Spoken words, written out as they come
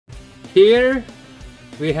Here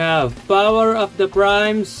we have Power of the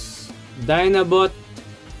Primes, Dinobot,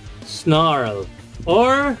 Snarl,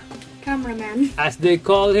 or Cameraman. as they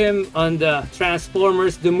call him on the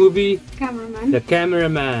Transformers the movie, Cameraman. the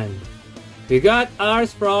cameraman. We got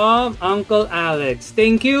ours from Uncle Alex.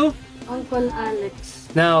 Thank you, Uncle Alex.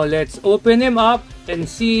 Now let's open him up and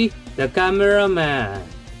see the cameraman.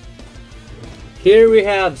 Here we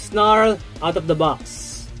have Snarl out of the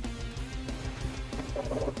box.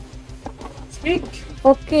 Speak.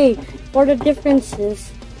 Okay, for the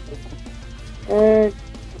differences, I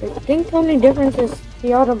think the only difference is the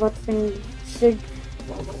Autobots and Sig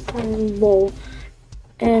and Bo.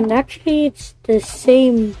 And actually it's the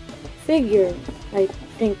same figure, I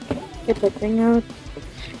think. Get the thing out.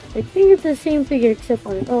 I think it's the same figure except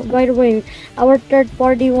for it. Oh, by the way, our third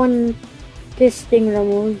party one, this thing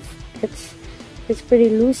removes. It's pretty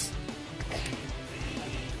loose.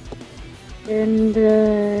 And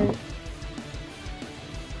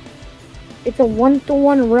it's a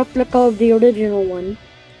 1-to-1 replica of the original one.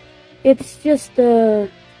 It's just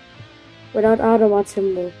without Autobot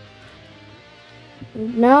symbol.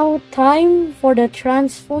 Now time for the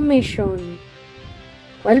transformation.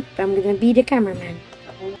 Well, I'm gonna be the cameraman.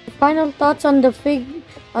 Final thoughts on the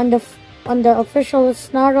official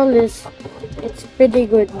Snarl is it's pretty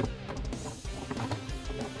good.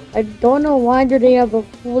 I don't know why do they have a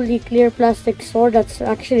fully clear plastic sword that's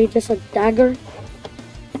actually just a dagger,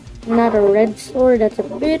 not a red sword that's a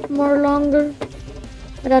bit more longer.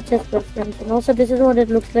 But that's just preference. And also this is what it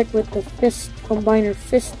looks like with the fist combiner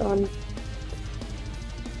fist on.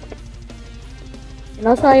 And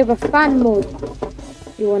also I have a fan mode.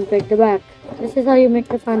 You unpeg the back. This is how you make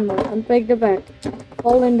the fan mode. Unpeg the back.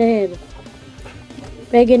 Fall in the head.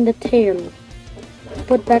 Peg in the tail.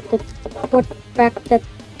 Put back the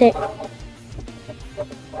tail.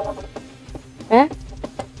 Eh?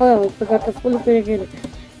 Oh, I forgot to fully peg it.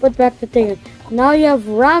 Put back the tail. Now you have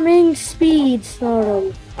ramming speed,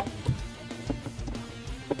 Snarl.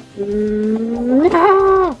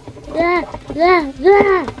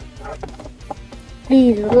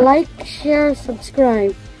 Please like, share,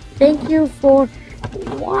 subscribe. Thank you for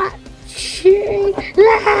watching.